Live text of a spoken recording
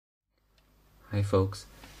Hi folks.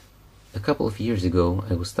 A couple of years ago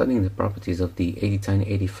I was studying the properties of the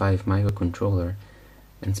ATtiny85 microcontroller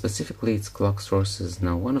and specifically its clock sources.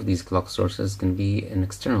 Now one of these clock sources can be an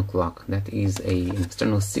external clock, that is an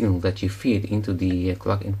external signal that you feed into the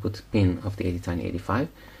clock input pin of the ATtiny85,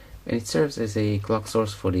 and it serves as a clock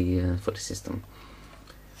source for the system.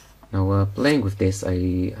 Now playing with this I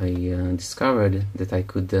discovered that I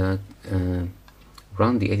could run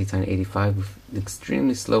the ATtiny85 with the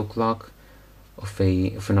extremely slow clock of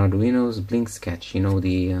an Arduino's blink sketch. You know,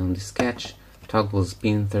 the sketch toggles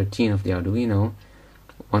pin 13 of the Arduino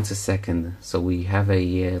once a second, so we have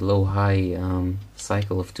a low-high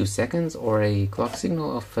cycle of 2 seconds or a clock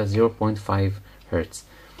signal of 0.5 Hertz.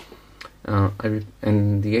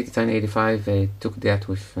 And the ATtiny85 took that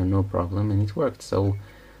with no problem, and it worked. So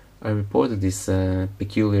I reported this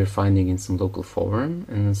peculiar finding in some local forum,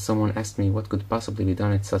 and someone asked me what could possibly be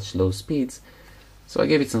done at such low speeds. So I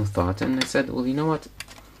gave it some thought, and I said, well, you know what,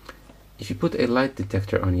 if you put a light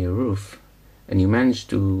detector on your roof and you manage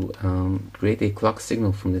to create a clock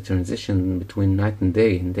signal from the transition between night and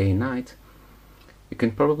day and night, you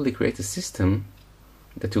can probably create a system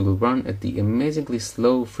that will run at the amazingly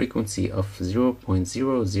slow frequency of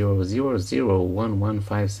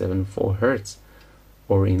 0.000011574 Hertz,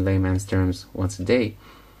 or in layman's terms, once a day,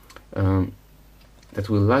 that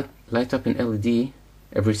will light up an LED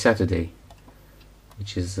every Saturday,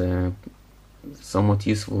 which is somewhat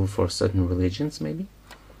useful for certain religions, maybe.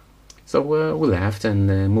 So we laughed and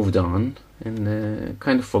moved on, and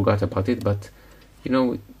kind of forgot about it, but you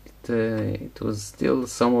know, it was still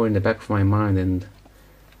somewhere in the back of my mind, and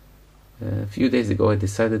a few days ago I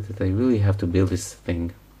decided that I really have to build this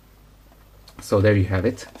thing. So there you have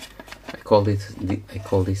it. I call this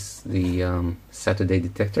the Saturday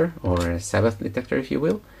Detector, or a Sabbath detector, if you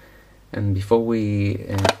will. And before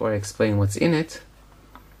I explain what's in it,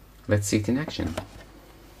 let's see it in action.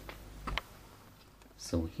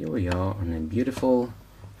 So here we are on a beautiful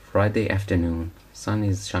Friday afternoon. Sun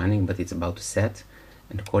is shining, but it's about to set,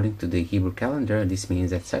 and according to the Hebrew calendar, this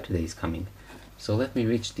means that Saturday is coming. So let me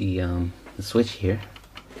reach the switch here,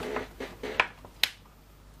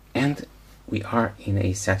 and we are in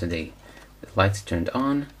a Saturday. The lights turned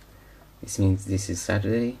on. This means this is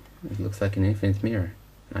Saturday. It looks like an infinite mirror.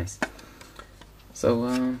 Nice.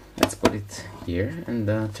 So let's put it here and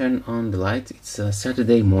turn on the light. It's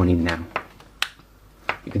Saturday morning now.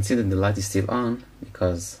 You can see that the light is still on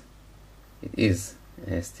because it is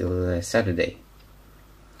still Saturday.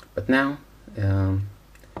 But now a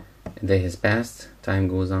day has passed, time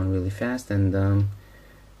goes on really fast, and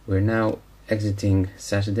we're now exiting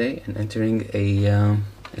Saturday and entering a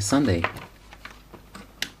Sunday.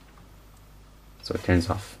 So it turns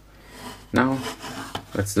off. Now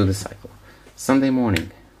let's do the cycle. Sunday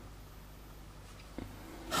morning,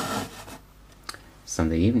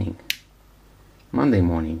 Sunday evening, Monday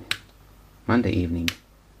morning, Monday evening,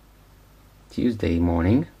 Tuesday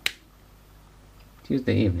morning,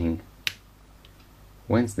 Tuesday evening,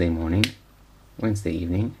 Wednesday morning, Wednesday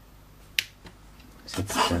evening. So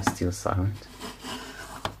it's still silent.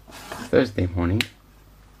 Thursday morning,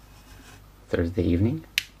 Thursday evening,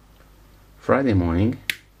 Friday morning,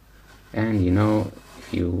 and you know,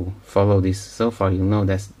 if you follow this so far, you'll know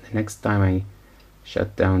that the next time I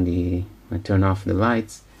turn off the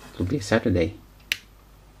lights, it will be a Saturday.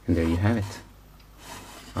 And there you have it.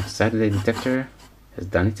 Our Saturday detector has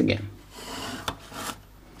done it again.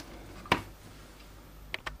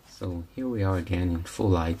 So here we are again in full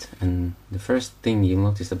light, and the first thing you'll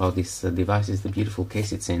notice about this device is the beautiful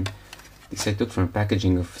case it's in. This I took from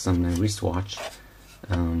packaging of some wristwatch,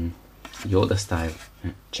 Yoda style.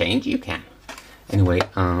 Change you can. Anyway,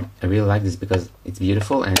 I really like this because it's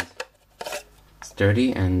beautiful and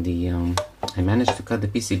sturdy, and I managed to cut the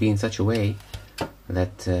PCB in such a way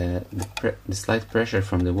that the slight pressure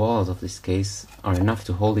from the walls of this case are enough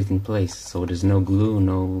to hold it in place. So there's no glue,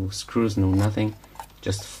 no screws, no nothing,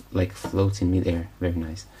 just like floats in midair. Very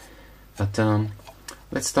nice. But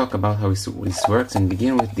let's talk about how this works and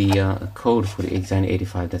begin with the code for the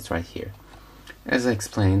ATtiny85 that's right here. As I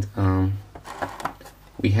explained,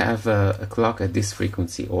 we have a clock at this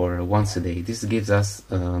frequency, or once a day. This gives us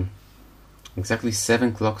exactly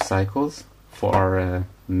 7 clock cycles for our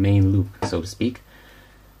main loop, so to speak.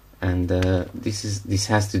 And this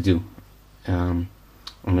has to do on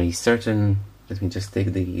a certain, let me just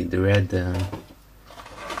take the red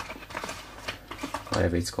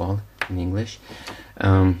whatever it's called in English,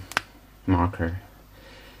 marker.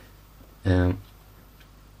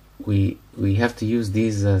 We have to use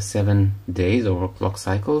these 7 days or clock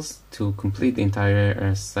cycles to complete the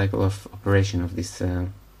entire cycle of operation of this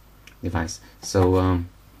device. So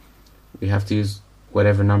we have to use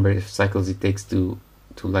whatever number of cycles it takes to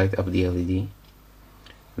light up the LED.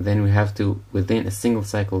 Then we have to, within a single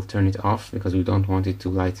cycle, turn it off because we don't want it to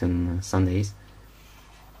light on Sundays.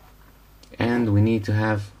 And we need to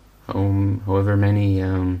have however many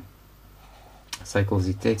cycles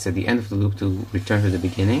it takes at the end of the loop to return to the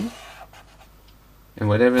beginning. And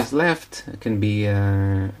whatever is left can be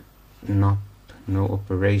no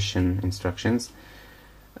operation instructions.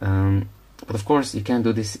 But of course, you can't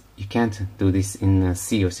do this. You can't do this in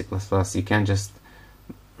C or C++. You can't just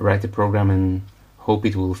write a program and hope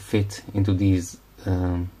it will fit into these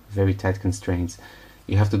very tight constraints.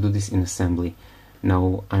 You have to do this in assembly.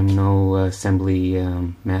 Now, I'm no assembly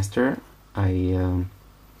master. I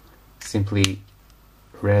simply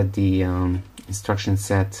read the instruction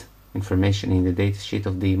set information in the datasheet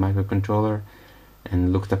of the microcontroller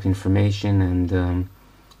and looked up information and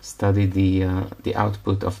studied the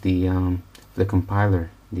output of the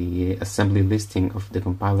compiler, the assembly listing of the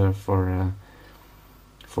compiler for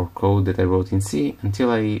code that I wrote in C,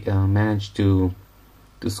 until I managed to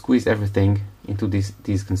squeeze everything into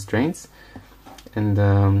these constraints, and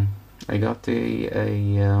I got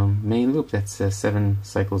a main loop that's 7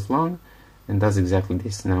 cycles long and does exactly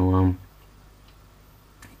this. Now,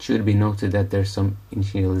 it should be noted that there's some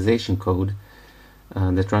initialization code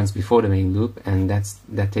that runs before the main loop, and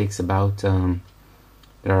that takes about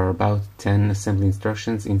there are about 10 assembly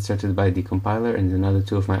instructions inserted by the compiler and another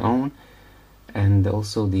 2 of my own, and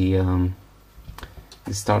also the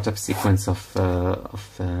startup sequence of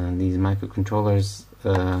these microcontrollers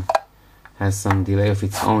has some delay of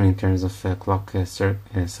its own in terms of clock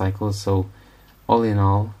cycles. So all in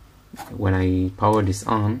all, when I power this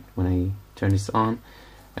on, when I turn this on,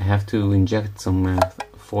 I have to inject some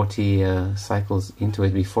 40 cycles into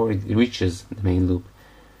it before it reaches the main loop.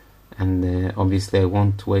 And obviously I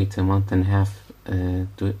won't wait a month and a half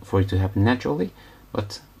for it to happen naturally,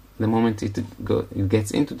 but the moment it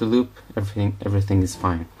gets into the loop, everything is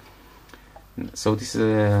fine. So this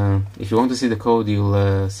if you want to see the code, you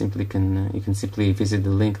can simply visit the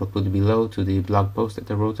link I'll put below to the blog post that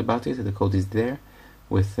I wrote about it. The code is there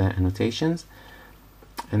with annotations.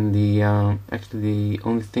 And actually the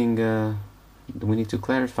only thing that we need to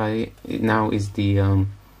clarify now is the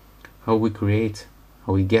how we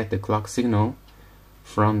get the clock signal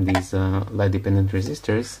from these light dependent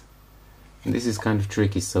resistors. And this is kind of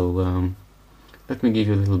tricky, so let me give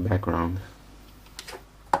you a little background.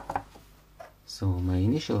 So my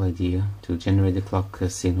initial idea to generate the clock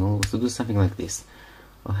signal was to do something like this.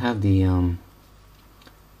 I'll have the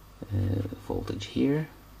voltage here,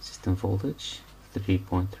 system voltage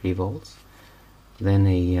 3.3 volts, then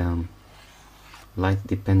a light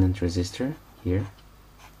dependent resistor here,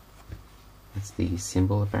 that's the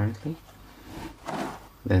symbol apparently,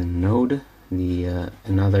 then node,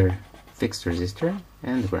 another fixed resistor,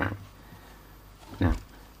 and ground. Now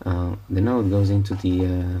the node goes into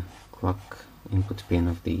the clock input pin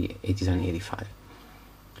of the ATtiny85.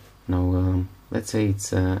 Now let's say it's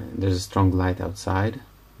there's a strong light outside.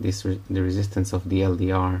 The resistance of the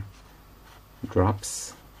LDR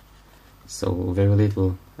drops, so very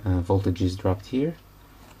little voltage is dropped here.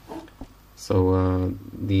 So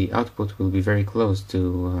the output will be very close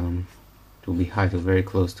to be high, to very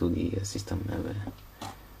close to the system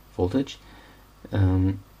voltage,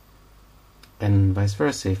 and vice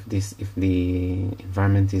versa. If the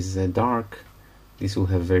environment is dark, this will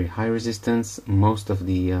have very high resistance. Most of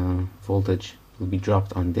the voltage will be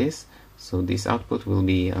dropped on this, so this output will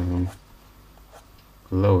be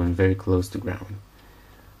low and very close to ground.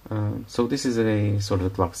 So this is a sort of a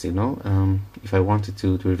clock signal. If I wanted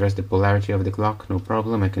to reverse the polarity of the clock, no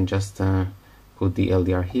problem. I can just put the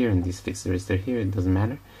LDR here and this fixed resistor here. It doesn't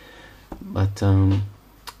matter. But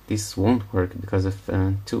this won't work because of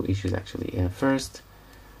 2 issues actually. First,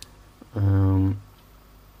 the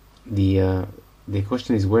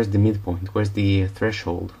question is, where's the midpoint? Where's the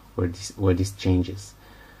threshold where this changes?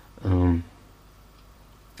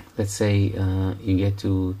 Let's say you get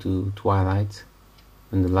to twilight,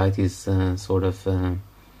 and the light is sort of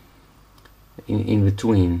in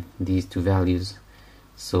between these 2 values.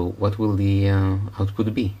 So what will the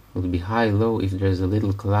output be? Will it be high, low? If there's a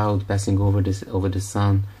little cloud passing over the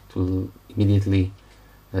sun, it will immediately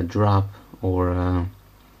drop, or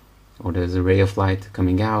there's a ray of light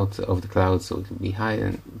coming out of the cloud, so it will be high,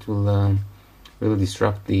 and it will really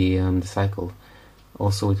disrupt the cycle.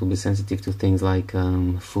 Also, it will be sensitive to things like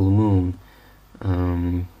full moon,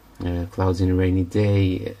 clouds in a rainy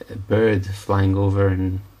day, a bird flying over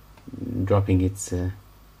and dropping its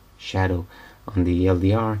shadow on the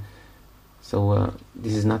LDR. So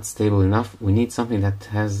this is not stable enough. We need something that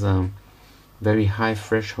has very high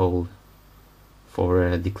threshold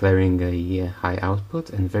for declaring a high output,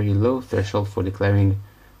 and very low threshold for declaring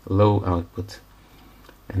low output.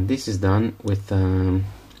 And this is done with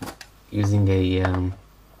using a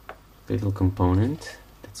little component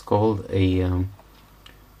that's called a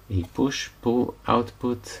push-pull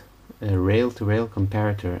output rail-to-rail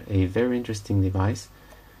comparator, a very interesting device.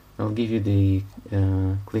 I'll give you the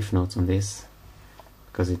cliff notes on this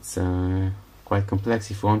because it's quite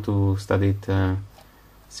complex. If you want to study it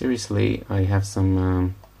seriously, I have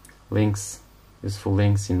some links, useful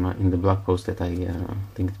links in the blog post that I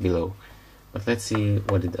linked below. But let's see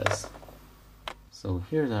what it does. So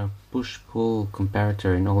here's our push-pull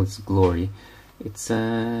comparator in all its glory. It's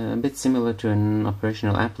a bit similar to an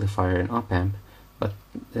operational amplifier, an op-amp, but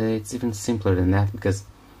it's even simpler than that because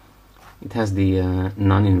it has the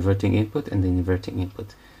non-inverting input and the inverting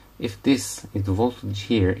input. If the voltage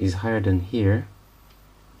here is higher than here,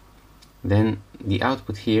 then the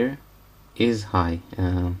output here is high.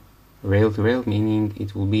 Rail to rail, meaning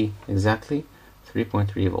it will be exactly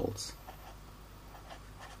 3.3 volts.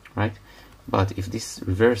 Right? But if this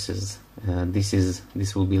reverses,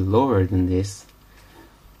 this will be lower than this,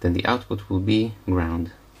 then the output will be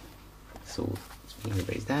ground. So let me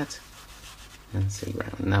erase that and say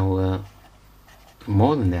ground. Now,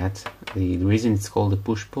 more than that, the reason it's called a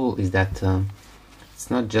push-pull is that it's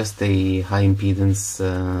not just a high impedance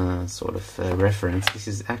sort of reference. This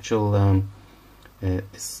is actual a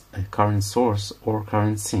current source or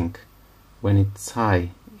current sink. When it's high,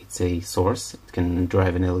 it's a source. It can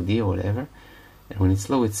drive an LED or whatever. And when it's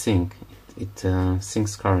low, it's sink. It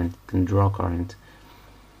sinks current, can draw current.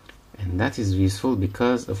 And that is useful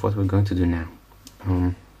because of what we're going to do now.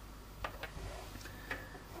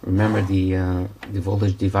 Remember the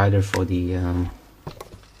voltage divider for the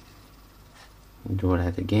draw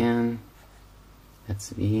that again. That's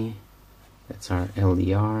V. That's our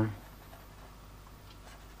LDR.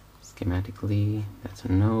 Schematically, that's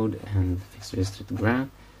a node and fixed resistor to ground.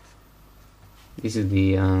 This is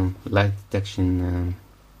the light detection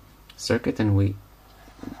circuit, and we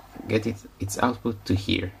get its output to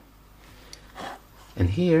here. And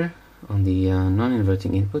here on the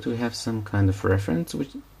non-inverting input we have some kind of reference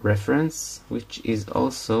which is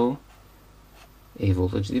also a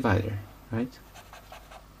voltage divider, right?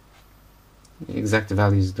 The exact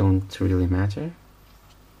values don't really matter.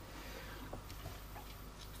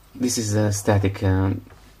 This is a static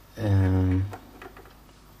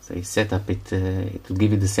say setup. It will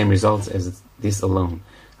give you the same results as this alone.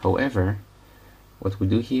 However, what we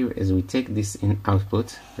do here is we take this in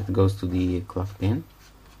output that goes to the clock pin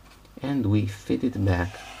and we feed it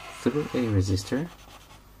back through a resistor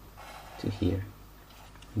to here.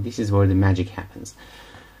 This is where the magic happens.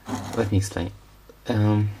 Let me explain.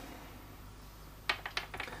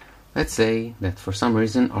 Let's say that for some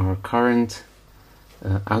reason our current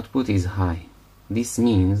output is high. This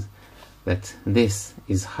means that this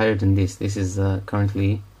is higher than this. This is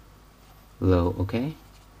currently low, okay?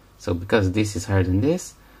 So because this is higher than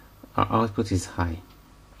this, our output is high.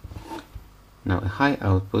 Now a high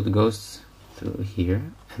output goes through here,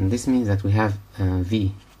 and this means that we have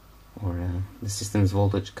V, or the system's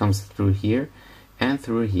voltage comes through here and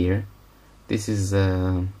through here. This is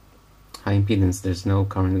high impedance. There's no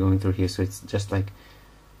current going through here, so it's just like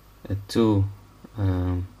two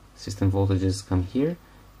system voltages come here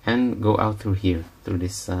and go out through here, through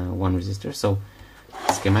this one resistor. So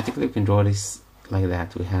schematically we can draw this like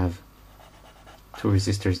that. We have two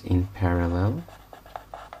resistors in parallel,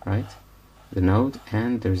 right? The node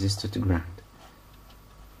and the resistor to ground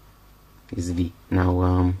is V.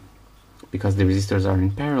 Now because the resistors are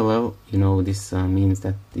in parallel, you know, this means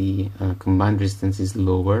that the combined resistance is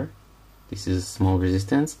lower. This is small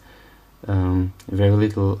resistance. Very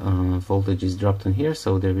little voltage is dropped on here,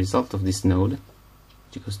 so the result of this node,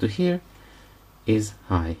 which goes to here, is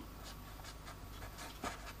high.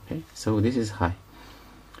 Okay, so this is high.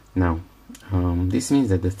 Now this means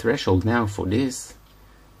that the threshold now for this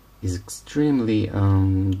is extremely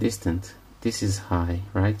distant. This is high,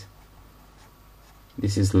 right?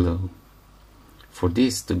 This is low. For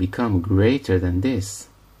this to become greater than this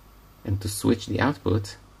and to switch the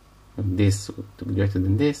output of this to be greater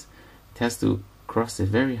than this, it has to cross a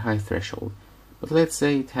very high threshold. But let's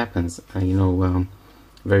say it happens,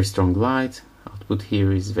 very strong light, output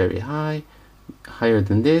here is very high, higher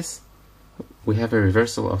than this. We have a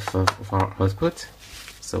reversal of our output,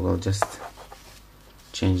 so I'll just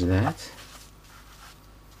change that.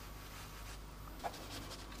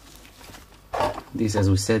 This, as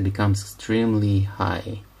we said, becomes extremely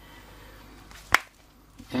high.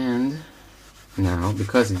 And now,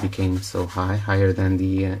 because it became so high, higher than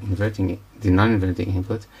the non-inverting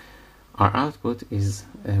input, our output is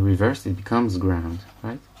reversed. It becomes ground,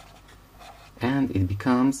 right? And it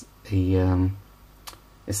becomes a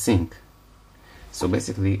sink. So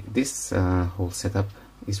basically this whole setup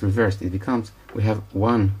is reversed. It becomes, we have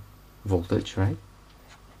one voltage, right,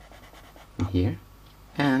 in here,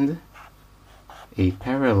 and a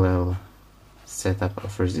parallel setup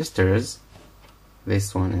of resistors,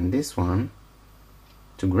 this one and this one,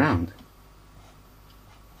 to ground.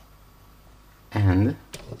 And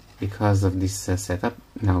because of this setup,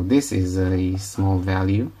 now this is a small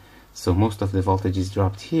value, so most of the voltage is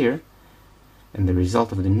dropped here, and the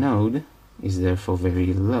result of the node is therefore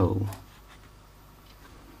very low.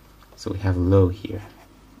 So we have low here.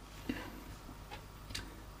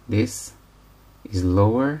 This is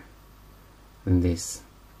lower than this.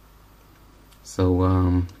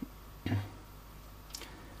 So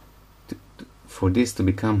for this to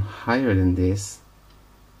become higher than this,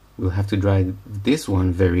 we'll have to drive this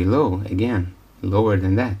one very low, again, lower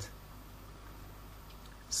than that.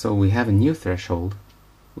 So we have a new threshold,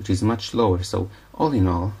 which is much lower. So all in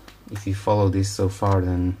all, if you follow this so far,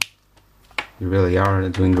 then you really are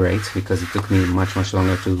doing great, because it took me much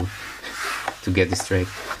longer to get this straight.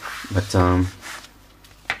 But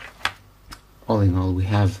all in all, we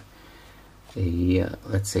have a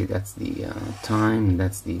let's say that's the time,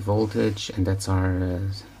 that's the voltage, and that's our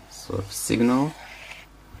sort of signal.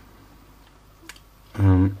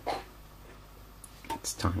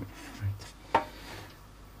 It's time, right?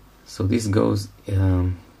 So this goes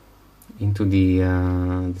into the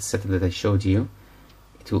setup that I showed you.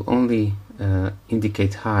 It will only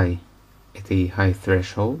indicate high at a high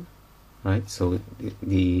threshold, right? So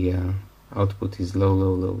the output is low,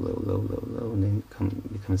 and then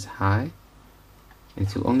becomes high. And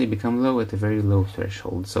it will only become low at a very low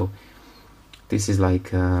threshold. So this is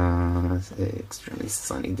like an extremely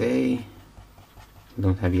sunny day.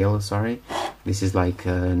 Don't have yellow, sorry. This is like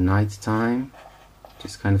night time, which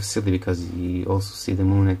is kind of silly because you also see the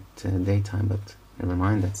moon at daytime, but never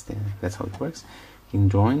mind, that's how it works in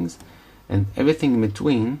drawings. And everything in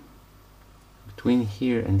between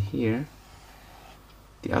here and here,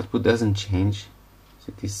 the output doesn't change.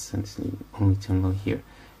 So this only turn low here.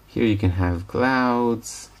 Here you can have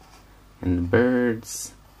clouds and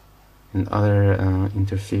birds and other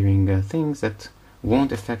interfering things that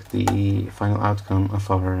won't affect the final outcome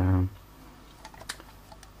of our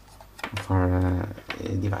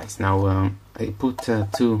device. Now I put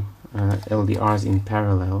two LDRs in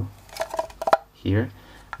parallel here,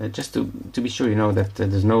 just to be sure, you know, that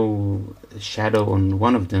there's no shadow on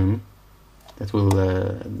one of them that will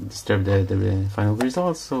disturb the final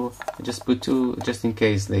results. So I just put two, just in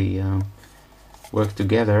case they work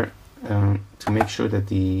together, to make sure that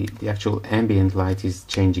the actual ambient light is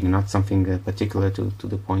changing, not something particular to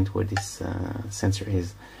the point where this sensor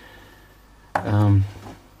is.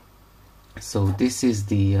 So this is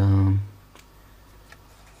the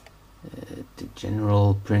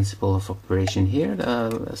general principle of operation here.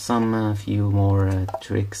 Some few more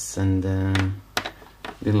tricks and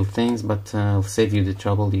little things, but I'll save you the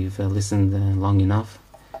trouble. You've listened long enough.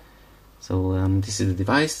 So this is the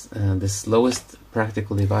device, the slowest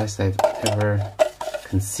practical device I've ever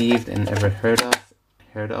conceived and ever heard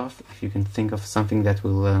of. If you can think of something that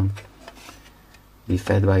will be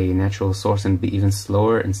fed by a natural source and be even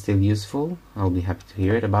slower and still useful, I'll be happy to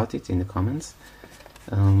hear about it in the comments.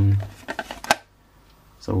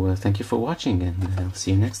 So thank you for watching, and I'll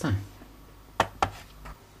see you next time.